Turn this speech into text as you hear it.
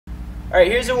All right,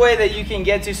 here's a way that you can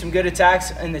get to some good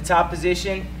attacks in the top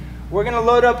position. We're gonna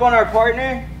load up on our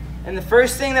partner, and the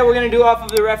first thing that we're gonna do off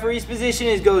of the referee's position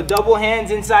is go double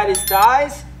hands inside his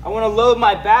thighs. I wanna load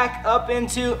my back up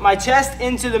into, my chest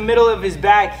into the middle of his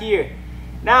back here.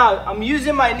 Now, I'm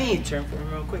using my knee, turn for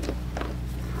him real quick.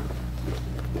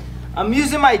 I'm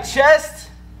using my chest,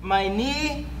 my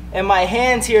knee, and my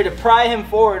hands here to pry him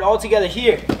forward all together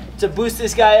here to boost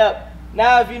this guy up.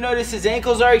 Now, if you notice his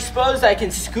ankles are exposed, I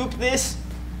can scoop this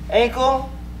ankle,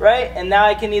 right? And now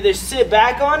I can either sit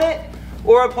back on it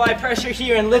or apply pressure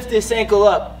here and lift this ankle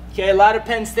up. Okay, a lot of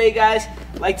Penn State guys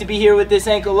like to be here with this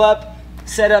ankle up,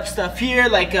 set up stuff here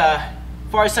like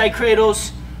far side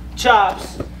cradles,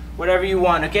 chops, whatever you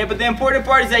want, okay? But the important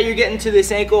part is that you're getting to this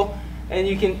ankle and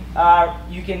you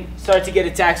can start to get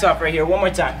attacks off right here. One more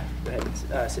time. Go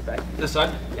ahead, sit back. This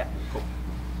side? Yeah, cool.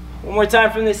 One more time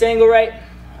from this angle, right?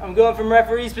 I'm going from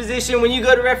referee's position. When you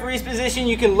go to referee's position,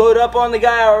 you can load up on the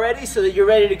guy already so that you're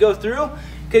ready to go through,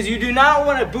 because you do not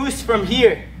want to boost from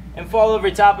here and fall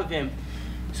over top of him.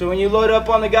 So when you load up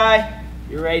on the guy,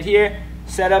 you're right here,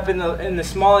 set up in the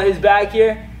small of his back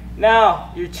here.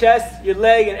 Now, your chest, your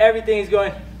leg, and everything is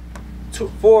going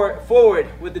forward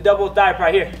with the double thigh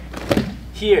right here.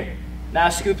 Here. Now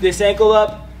scoop this ankle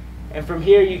up, and from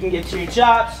here you can get to your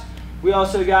chops. We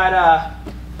also got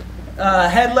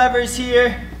head levers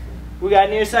here. We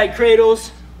got near side cradles,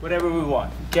 whatever we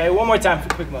want. Okay, one more time for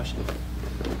quick motion.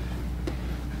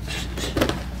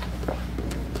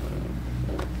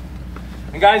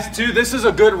 And guys, too, this is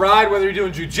a good ride whether you're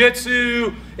doing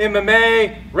jiu-jitsu,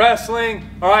 MMA, wrestling,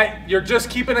 all right? You're just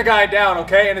keeping a guy down,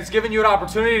 okay? And it's giving you an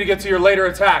opportunity to get to your later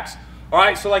attacks, all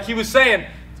right? So like he was saying,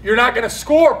 you're not gonna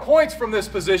score points from this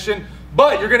position,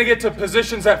 but you're gonna get to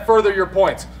positions that further your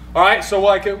points. All right, so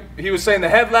like he was saying, the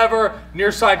head lever, near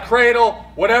side cradle,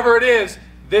 whatever it is,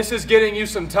 this is getting you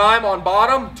some time on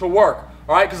bottom to work.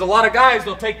 All right, because a lot of guys,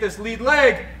 they'll take this lead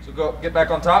leg, so go get back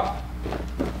on top.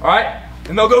 All right,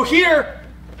 and they'll go here.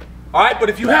 All right, but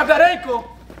if you have that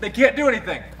ankle, they can't do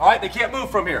anything. All right, they can't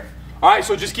move from here. All right,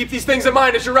 so just keep these things in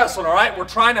mind as you're wrestling. All right, we're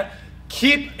trying to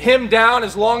keep him down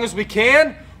as long as we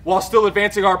can while still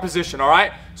advancing our position. All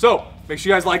right, so make sure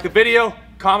you guys like the video,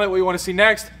 comment what you want to see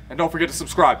next, and don't forget to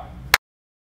subscribe.